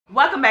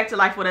Welcome back to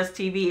Life With Us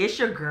TV. It's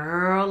your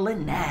girl,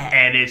 Lynette.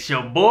 And it's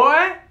your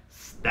boy,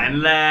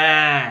 Stanley.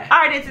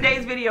 Alright, in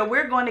today's video,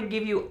 we're going to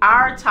give you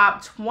our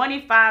top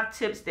 25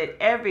 tips that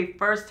every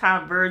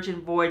first-time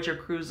Virgin Voyager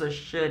cruiser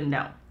should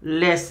know.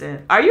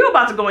 Listen, are you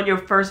about to go on your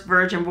first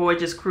Virgin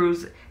Voyages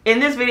cruise? In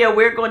this video,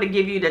 we're going to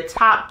give you the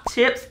top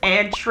tips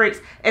and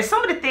tricks and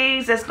some of the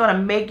things that's going to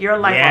make your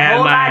life a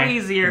whole lot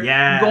easier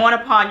going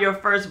upon your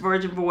first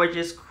Virgin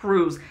Voyages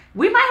cruise.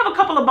 We might have a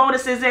couple of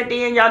bonuses at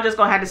the end. Y'all just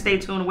going to have to stay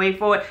tuned and wait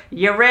for it.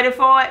 You ready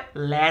for it?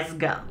 Let's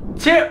go.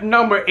 Tip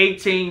number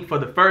 18 for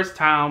the first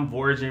time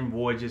Virgin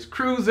Voyages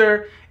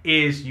cruiser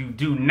is you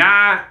do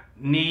not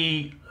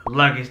need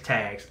luggage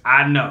tags.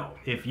 I know.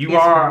 If you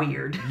are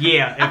weird.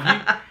 Yeah.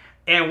 If you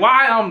and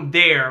while I'm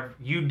there,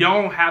 you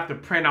don't have to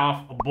print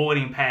off a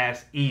boarding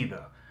pass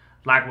either.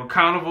 Like with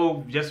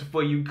Carnival, just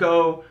before you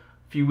go,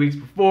 a few weeks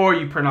before,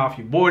 you print off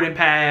your boarding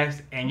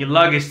pass and your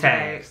luggage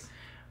tags.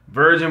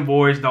 Virgin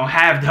Voyage don't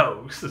have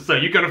those. So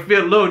you're going to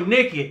feel a little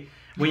naked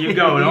when you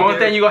go. The only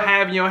thing you're going to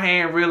have in your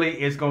hand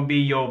really is going to be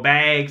your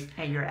bags.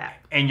 And your app.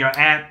 And your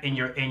app and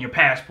your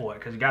passport,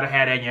 because you got to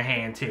have that in your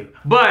hand too.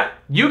 But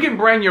you can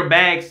bring your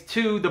bags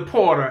to the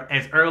porter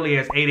as early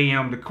as 8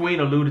 a.m. The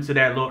Queen alluded to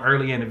that a little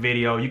early in the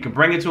video. You can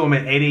bring it to them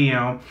at 8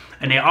 a.m.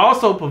 And they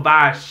also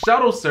provide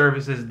shuttle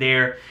services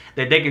there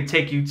that they can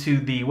take you to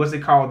the, what's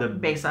it called? The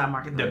Bayside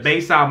Marketplace. The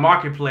Bayside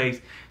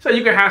Marketplace. So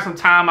you can have some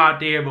time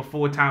out there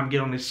before time to get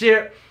on the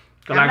ship.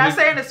 I'm not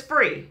saying it's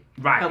free.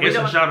 Right, it's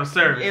a shuttle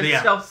service.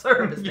 It's shuttle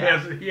service.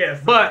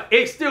 Yes. But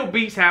it still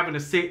beats having to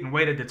sit and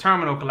wait at the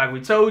terminal. Because like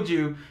we told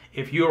you,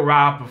 if you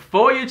arrive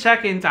before your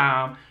check-in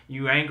time,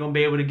 you ain't going to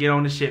be able to get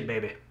on the ship,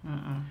 baby.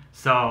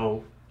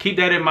 So keep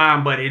that in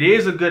mind. But it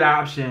is a good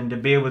option to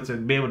be able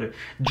to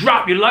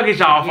drop your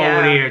luggage off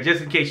over there,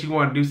 just in case you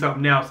want to do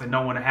something else and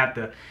don't want to have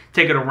to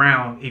take it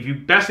around.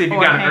 Especially if you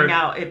got to hang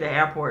out at the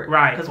airport.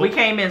 Right. Because we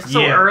came in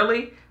so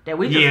early that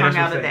we just hung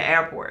out at the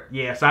airport.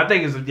 Yeah, so I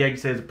think it's, like you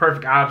said, it's a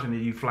perfect option that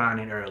you flying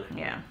in early.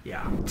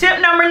 Yeah. Tip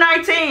number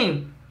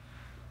 19.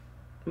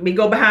 Let me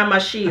go behind my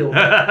shield.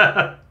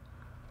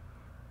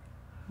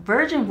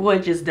 Virgin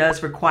Voyages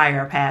does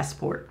require a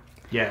passport.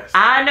 Yes.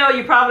 I know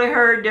you probably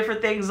heard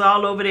different things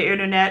all over the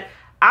internet.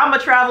 I'm a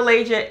travel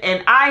agent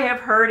and I have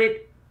heard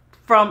it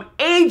from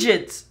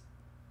agents.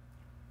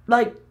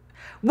 Like,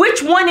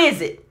 which one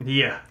is it?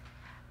 Yeah.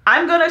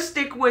 I'm going to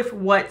stick with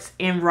what's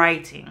in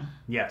writing.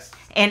 Yes.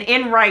 And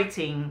in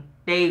writing,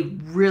 they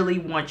really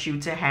want you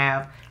to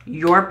have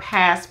your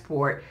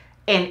passport.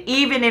 And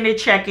even in the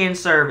check-in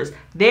service,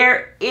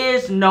 there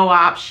is no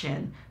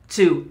option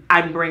to,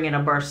 I'm bringing a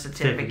birth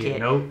certificate.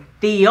 Nope.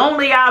 The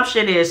only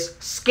option is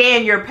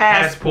scan your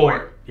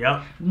passport.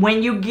 Yep.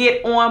 When you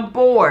get on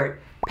board,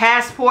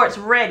 passport's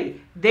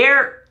ready.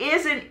 There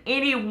isn't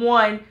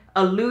anyone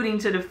alluding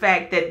to the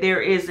fact that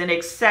there is an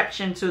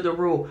exception to the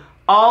rule.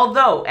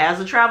 Although, as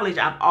a travel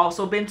agent, I've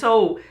also been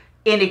told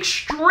in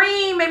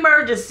extreme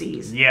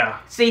emergencies. Yeah.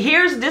 See,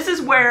 this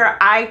is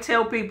where I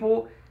tell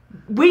people,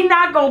 we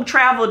not going to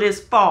travel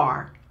this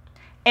far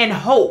and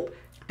hope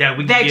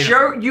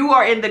that you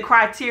are in the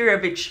criteria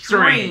of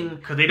extreme.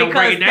 Because they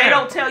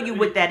don't tell you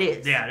what that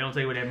is. Yeah, they don't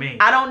tell you what that means.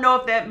 I don't know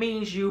if that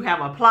means you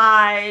have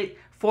applied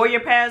for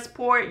your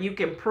passport. You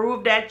can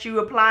prove that you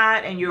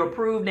applied and you're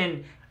approved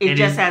and it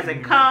just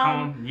hasn't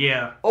come.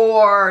 Yeah.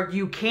 Or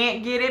you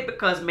can't get it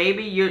because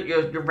maybe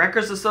your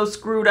records are so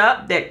screwed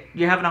up that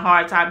you're having a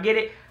hard time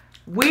getting it.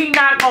 We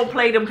not going to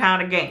play them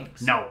kind of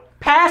games. No.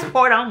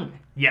 Passport only.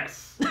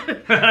 Yes.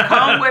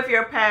 Come with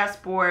your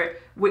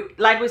passport.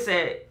 Like we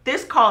said,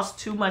 this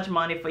costs too much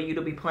money for you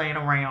to be playing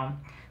around.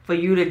 For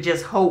you to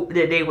just hope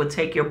that they would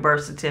take your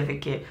birth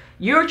certificate.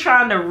 You're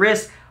trying to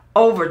risk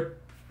over...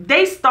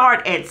 They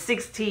start at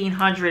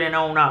 $1,600 and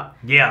on up.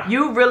 Yeah.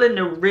 You willing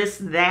to risk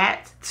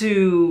that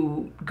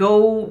to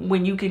go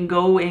when you can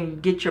go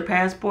and get your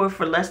passport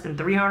for less than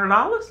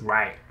 $300?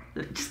 Right.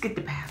 Just get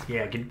the passport.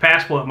 Yeah, get the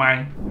passport,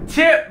 man.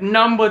 Tip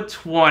number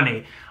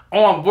 20.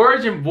 On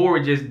Virgin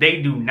Voyages,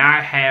 they do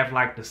not have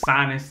like the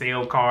sign and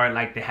sale card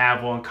like they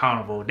have on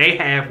Carnival. They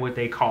have what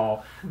they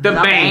call the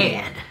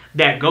band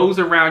that goes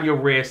around your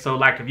wrist. So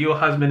like if you're a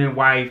husband and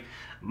wife,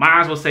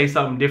 mine will say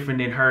something different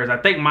than hers. I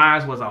think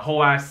mine was a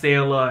Hawaii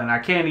sailor, and I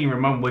can't even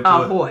remember what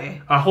yours.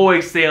 Ahoy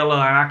sailor,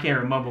 and I can't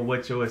remember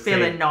what yours said.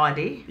 Feeling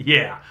naughty.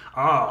 Yeah.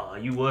 Oh,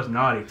 you was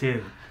naughty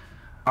too.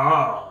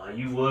 Oh,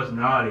 you was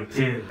naughty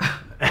too.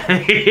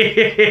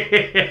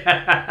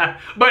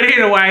 But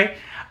anyway,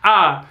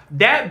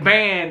 that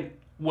band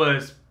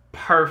was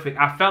perfect.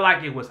 I felt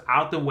like it was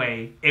out the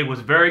way. It was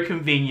very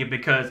convenient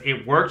because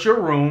it worked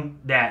your room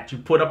that you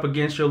put up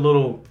against your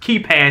little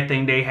keypad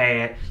thing they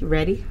had. You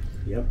ready?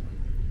 Yep.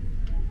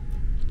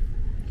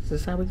 Is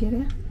this how we get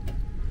in?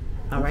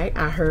 All right,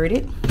 I heard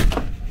it.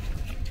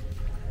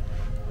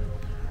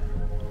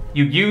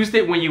 You used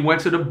it when you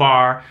went to the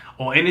bar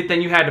or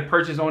anything you had to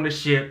purchase on the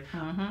ship.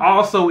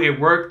 Also, it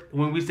worked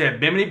when we said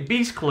Bimini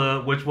Beach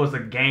Club, which was a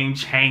game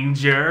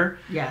changer.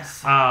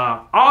 Yes.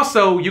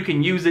 Also, you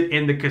can use it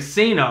in the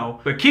casino.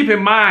 But keep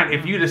in mind,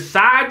 if you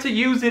decide to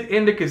use it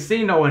in the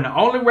casino, and the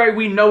only way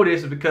we know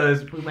this is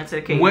because we went to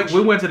the cage.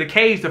 We went to the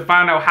cage to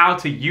find out how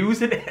to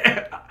use it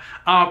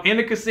in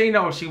the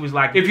casino. And she was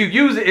like, if you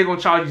use it, it's going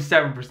to charge you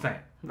 7%.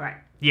 Right.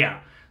 Yeah.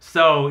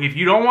 So if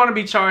you don't want to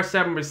be charged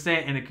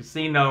 7% in a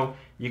casino,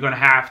 you're going to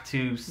have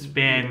to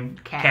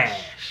spend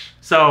cash.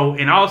 So,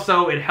 and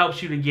also it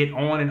helps you to get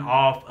on and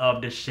off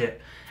of the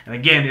ship. And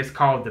again, it's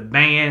called the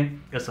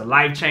band. It's a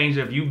life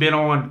changer. If you've been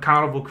on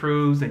Carnival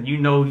Cruise and you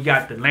know you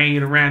got the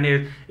lane around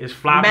there, it's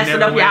flopping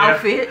messing up your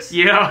outfits.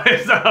 You know,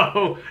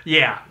 so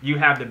yeah, you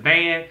have the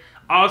band.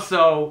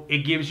 Also, it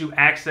gives you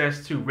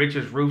access to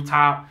Richard's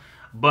Rooftop.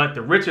 But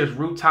the Richard's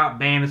Rooftop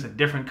band is a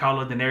different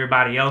color than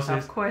everybody else's.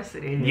 Of course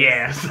it is.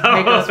 Yeah. So.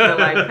 Make us feel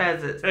like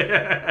peasants.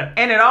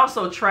 And it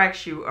also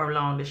tracks you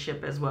along the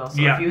ship as well. So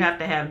if you have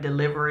to have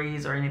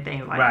deliveries or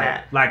anything like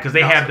that. Like, because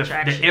they have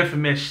the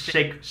infamous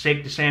shake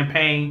the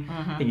champagne,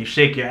 and you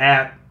shake your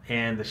app,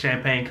 and the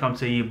champagne comes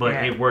to you, but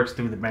it works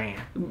through the band.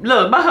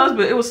 Look, my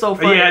husband, it was so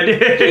funny. Yeah,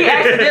 he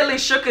accidentally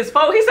shook his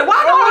phone. He said,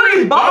 why are all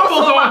these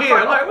bubbles on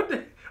here? Like, what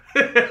the...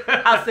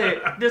 I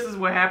said, this is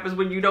what happens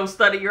when you don't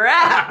study your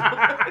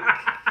app.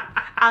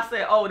 I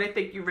said, oh, they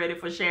think you're ready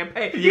for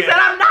champagne. He said,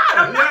 I'm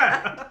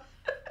not.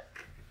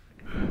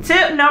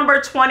 Tip number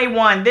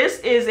 21. This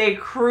is a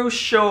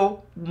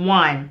crucial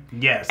one.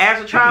 Yes.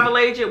 As a travel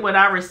agent, when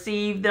I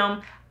received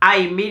them, I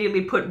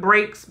immediately put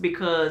brakes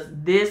because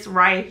this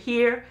right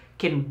here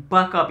can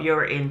buck up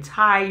your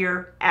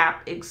entire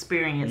app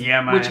experience,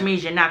 which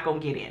means you're not going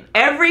to get in.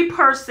 Every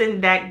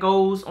person that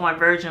goes on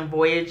Virgin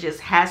Voyages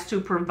has to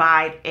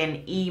provide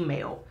an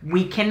email.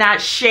 We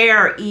cannot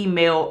share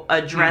email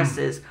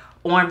addresses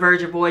on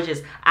Virgin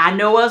Voyages. I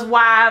know us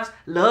wives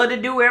love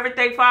to do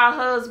everything for our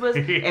husbands,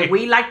 and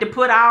we like to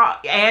put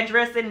our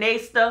address in their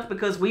stuff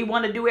because we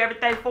want to do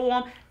everything for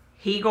them.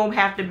 He going to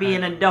have to be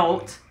an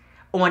adult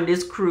on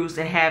this cruise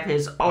and have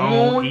his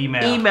own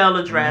email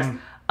address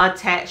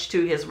attached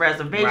to his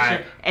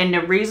reservation. And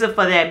the reason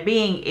for that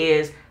being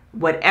is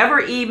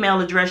whatever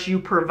email address you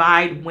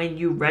provide when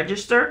you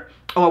register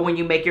or when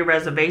you make your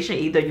reservation,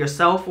 either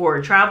yourself or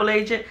a travel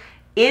agent,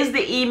 is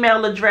the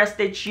email address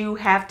that you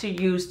have to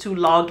use to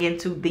log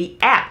into the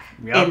app.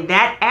 And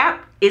that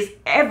app is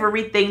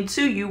everything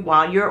to you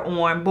while you're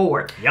on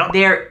board.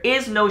 There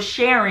is no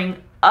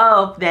sharing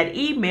of that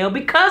email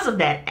because of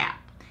that app.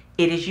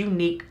 It is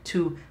unique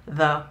to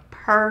the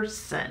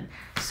person.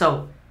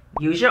 So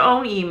use your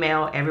own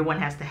email. Everyone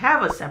has to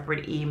have a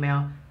separate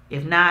email.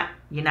 If not,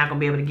 you're not going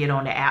to be able to get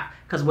on the app.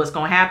 Because what's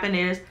going to happen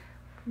is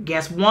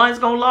guest one is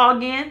going to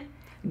log in.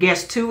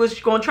 Guest two is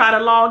going to try to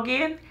log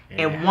in.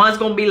 And one's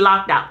going to be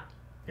locked out.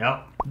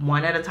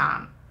 One at a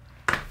time.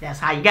 That's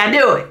how you got to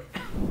do it.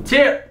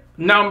 Tip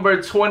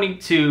number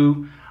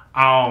 22.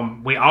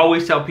 We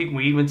always tell people,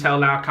 we even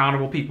tell our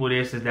accountable people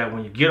this, is that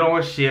when you get on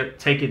a ship,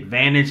 take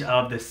advantage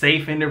of the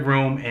safe in the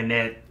room,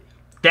 and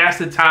that's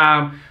the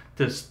time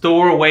to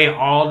store away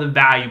all the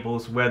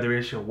valuables, whether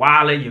it's your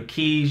wallet, your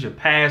keys, your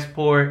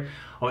passport,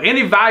 or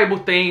any valuable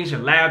things, your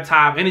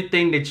laptop,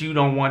 anything that you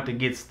don't want to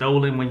get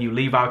stolen when you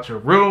leave out your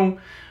room,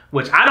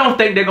 which I don't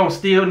think they're going to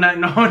steal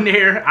nothing on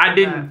there. I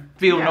didn't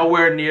feel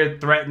nowhere near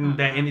threatened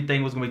that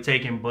anything was going to be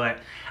taken, but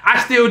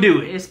I still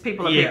do it. It's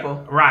people are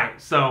people. Right.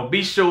 So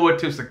be sure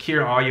to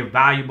secure all your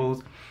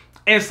valuables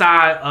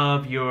inside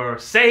of your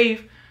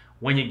safe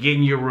when you get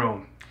in your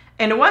room.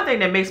 And the one thing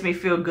that makes me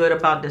feel good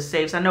about the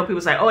safes, I know people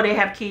say, oh, they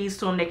have keys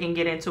to them, they can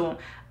get into them.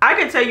 I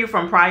can tell you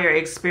from prior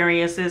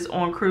experiences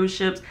on cruise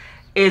ships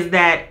is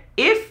that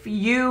if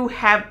you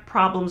have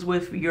problems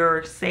with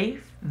your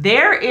safe,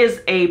 there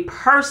is a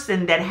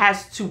person that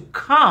has to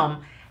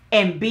come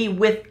and be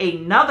with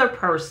another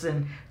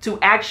person to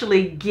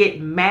actually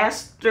get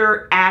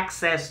master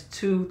access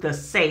to the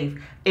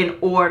safe in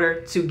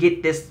order to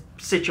get this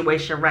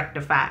situation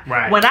rectified.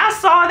 When I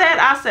saw that,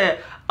 I said,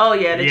 oh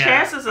yeah, the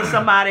chances of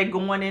somebody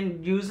going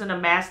in using a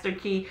master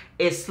key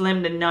is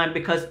slim to none,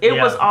 because it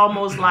was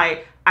almost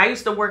like, I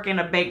used to work in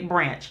a bank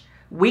branch.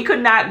 We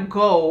could not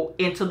go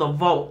into the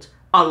vault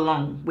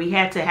alone. We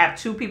had to have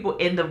two people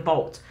in the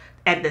vault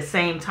at the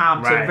same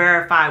time to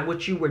verify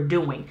what you were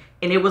doing.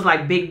 And it was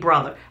like Big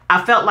Brother.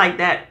 I felt like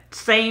that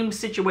same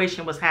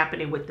situation was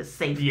happening with the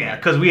safe.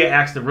 Because we had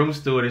asked the room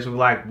stewardess, we were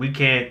like, we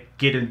can't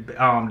get in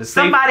the safe.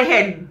 Somebody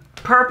had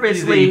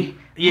purposely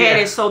had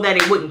it so that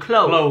it wouldn't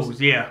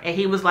close. And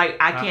he was like,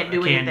 I can't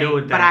do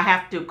anything, but I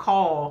have to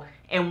call.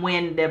 And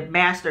when the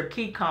master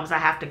key comes, I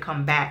have to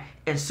come back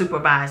and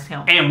supervise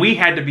him. And we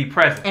had to be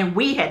present.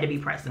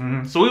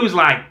 So we was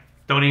like,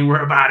 don't even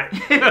worry about it.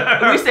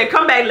 We said,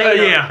 come back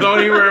later. Don't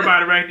even worry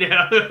about it right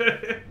now.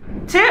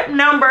 Tip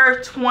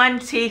number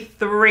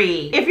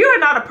 23. If you're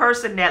not a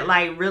person that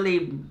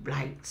really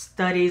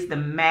studies the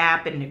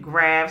map and the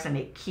graphs and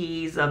the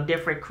keys of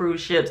different cruise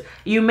ships,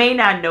 you may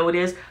not know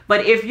this,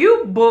 but if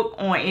you book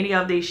on any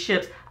of these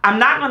ships, I'm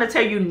not going to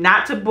tell you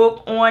not to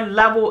book on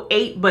level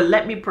 8, but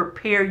let me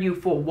prepare you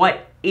for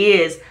what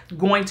is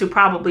going to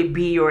probably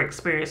be your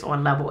experience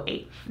on level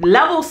 8.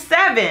 Level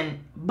 7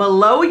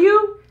 below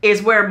you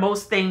is where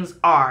most things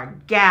are.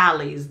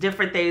 Galleys,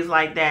 different things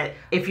like that.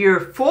 If you're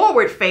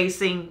forward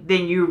facing,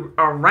 then you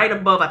are right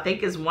above, I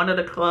think it's one of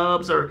the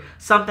clubs or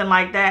something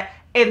like that.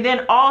 And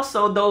then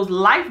also those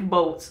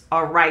lifeboats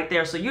are right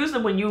there. So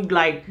usually when you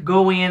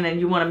go in and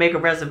you want to make a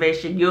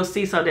reservation, you'll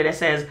see something that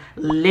says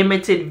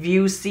limited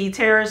view sea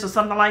terrace or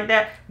something like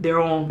that.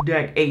 They're on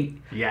deck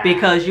 8. Yeah.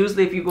 Because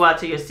usually if you go out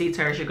to your sea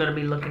terrace, you're going to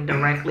be looking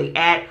directly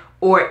at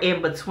or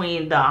in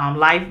between the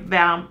life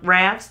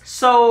rafts.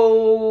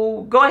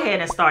 So go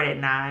ahead and start at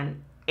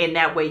 9. And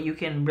that way you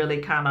can really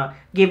kind of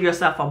give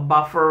yourself a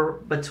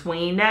buffer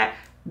between that.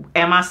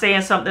 Am I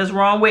saying something's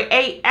wrong with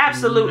 8?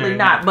 Absolutely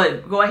not.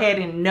 But go ahead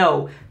and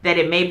know that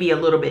it may be a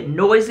little bit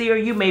noisier.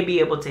 You may be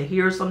able to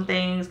hear some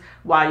things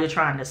while you're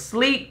trying to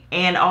sleep.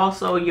 And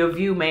also your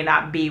view may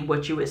not be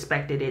what you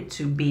expected it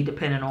to be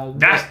depending on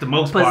that's the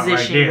most part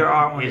right there you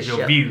are on is the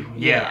your ship. view.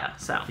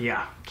 So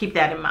yeah, keep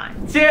that in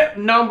mind. Tip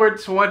number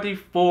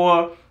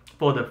 24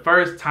 for the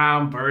first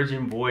time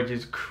Virgin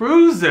Voyages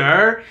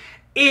cruiser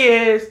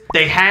is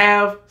they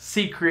have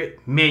secret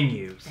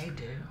menus. They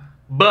do.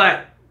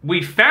 But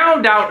we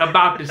found out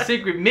about the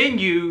secret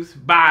menus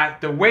by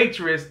the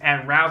waitress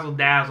at Razzle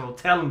Dazzle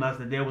telling us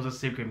that there was a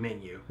secret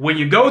menu. When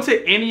you go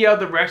to any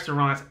other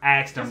restaurants,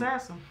 ask them. Just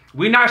ask them.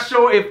 We're not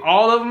sure if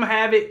all of them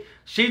have it.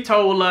 She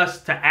told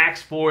us to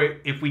ask for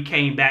it if we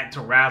came back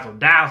to Razzle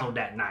Dazzle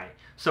that night.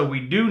 So we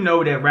do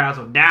know that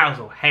Razzle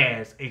Dazzle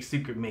has a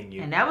secret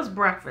menu. And that was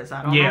breakfast.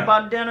 I don't know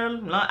about dinner.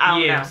 I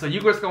don't know. So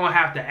you're just going to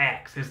have to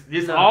ask.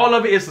 All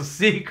of it is a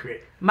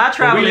secret. My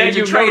travel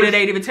agent trader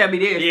didn't even tell me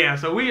this. Yeah,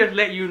 so we just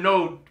let you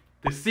know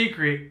the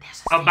secret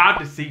about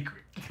the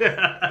secret. Can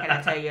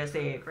I tell you a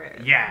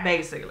secret? Yeah.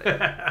 Basically.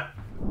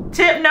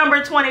 Tip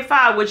number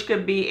 25, which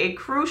could be a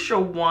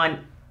crucial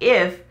one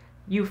if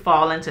you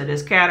fall into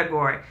this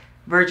category.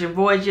 Virgin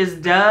Voyages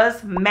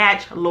does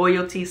match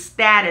loyalty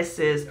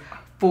statuses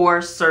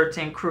for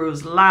certain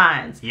cruise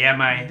lines. Yeah,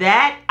 man.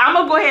 That, I'm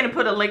going to go ahead and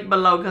put a link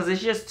below because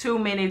it's just too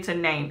many to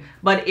name.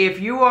 But if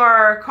you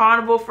are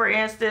Carnival, for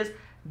instance,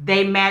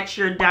 they match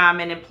your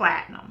diamond and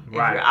platinum.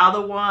 Right. If your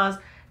other ones,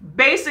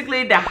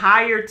 basically the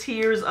higher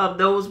tiers of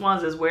those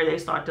ones is where they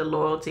start the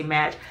loyalty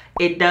match.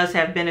 It does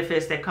have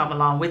benefits that come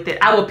along with it.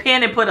 I will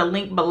pin and put a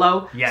link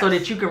below so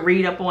that you can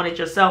read up on it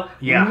yourself.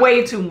 Yeah.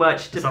 Way too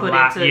much to put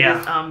into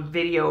this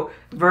video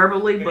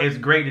verbally. But it's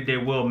great that they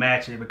will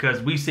match it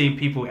because we've seen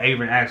people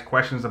even ask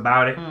questions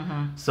about it.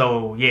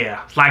 So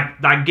yeah, it's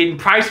like getting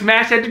price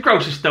matched at the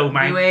grocery store,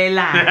 man. You ain't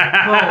lying.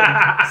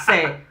 Boom.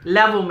 Say,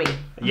 level me.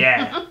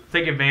 Yeah,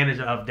 take advantage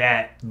of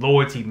that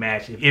loyalty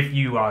match if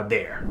you are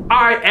there.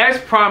 All right,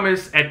 as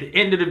promised, at the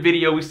end of the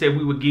video, we said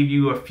we would give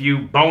you a few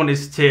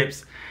bonus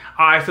tips.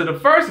 All right, so the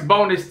first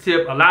bonus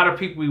tip, a lot of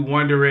people be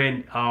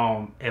wondering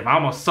if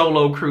I'm a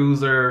solo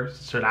cruiser,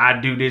 should I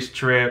do this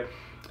trip?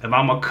 If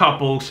I'm a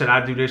couple, should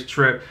I do this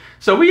trip?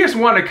 So we just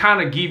want to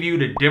kind of give you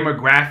the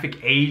demographic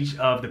age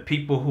of the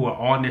people who are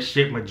on this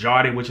ship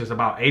majority, which is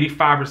about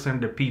 85%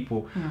 of the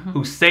people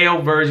who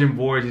sail Virgin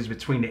Voyages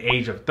between the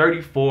age of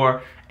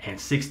 34 and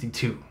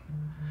 62.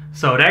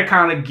 So that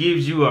kind of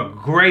gives you a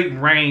great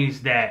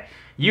range that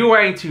you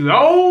ain't too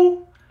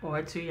old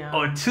or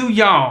too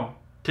young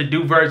to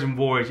do Virgin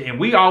Voyage. And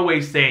we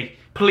always say,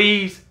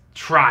 please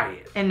try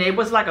it. And it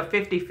was like a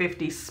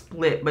 50-50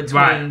 split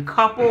between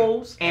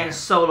couples and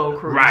solo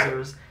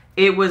cruisers.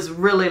 It was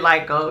really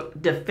like a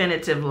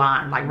definitive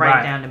line, like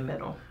right down the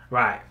middle.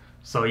 Right.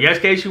 So just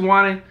in case you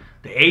wanted,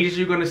 the ages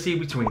you're going to see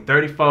between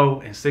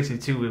 34 and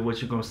 62 is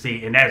what you're going to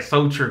see. And that's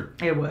so true.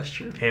 It was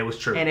true. It was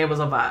true. And it was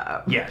a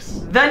vibe.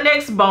 Yes. The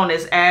next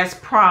bonus, as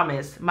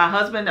promised, my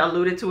husband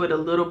alluded to it a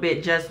little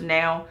bit just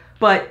now,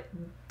 but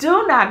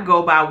do not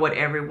go by what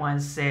everyone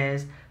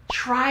says.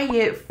 Try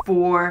it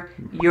for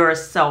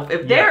yourself.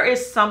 If there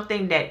is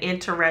something that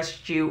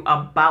interests you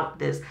about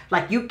this,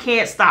 like you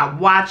can't stop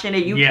watching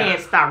it, you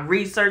can't stop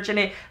researching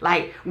it,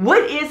 like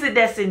what is it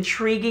that's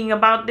intriguing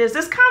about this?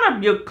 It's kind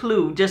of your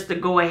clue just to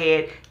go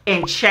ahead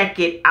and check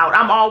it out.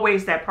 I'm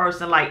always that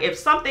person, like if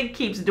something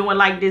keeps doing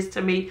like this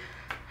to me,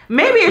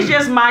 maybe it's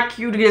just my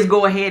cue to just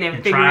go ahead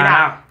and figure it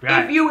out.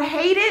 Right. If you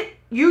hate it,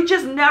 you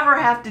just never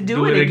have to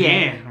do it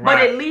again. Right. But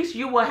at least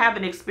you will have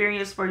an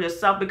experience for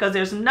yourself, because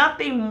there's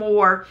nothing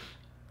more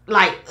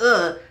like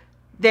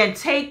than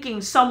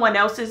taking someone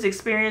else's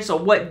experience or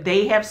what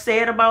they have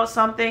said about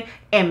something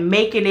and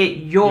making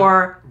it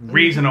your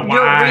reason of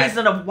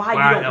why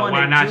you don't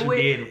want to do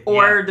it,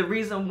 or the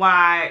reason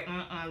why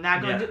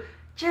not going to do it.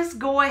 Just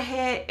go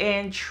ahead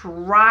and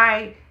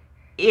try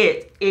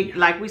it.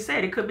 Like we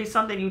said, it could be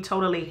something you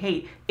totally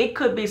hate. It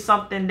could be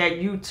something that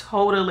you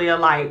totally are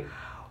like,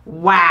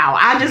 wow,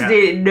 I just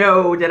didn't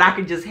know that I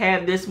could just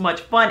have this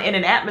much fun in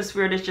an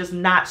atmosphere that's just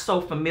not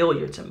so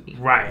familiar to me.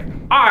 Right.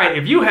 All right,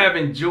 if you have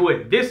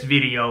enjoyed this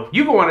video,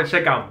 you're going to want to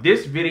check out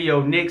this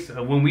video next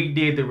when we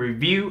did the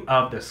review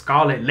of the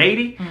Scarlet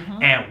Lady.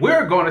 And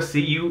we're going to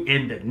see you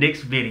in the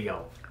next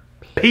video.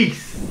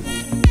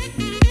 Peace.